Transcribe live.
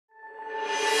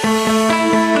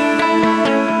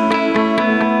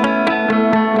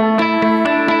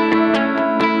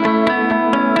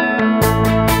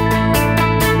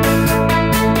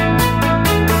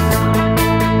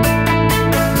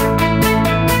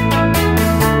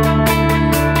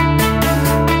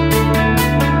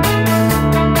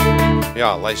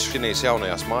jā, lai šīs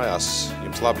jaunajās mājās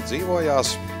jums labi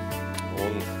dzīvojās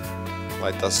un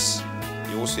lai tas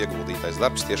jūsu ieguldītais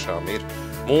darbs tiešām ir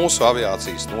mūsu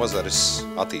aviācijas nozares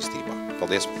attīstībā.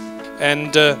 Paldies!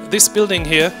 And this building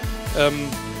here,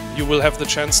 you will have the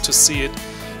chance to see it,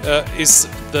 is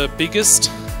the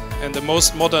biggest and the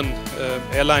most modern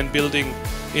airline building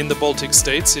in the Baltic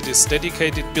states. It is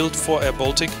dedicated, built for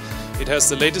airBaltic. It has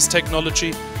the latest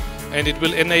technology and it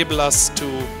will enable us to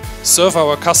serve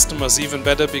our customers even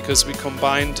better because we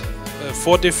combined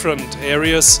 4 different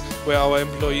areas where our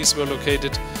employees were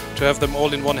located to have them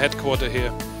all in one headquarter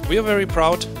here. We are very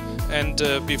proud, and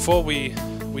before we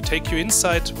take you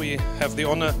inside, we have the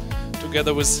honor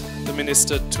together with the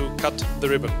Minister to cut the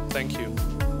ribbon. Thank you.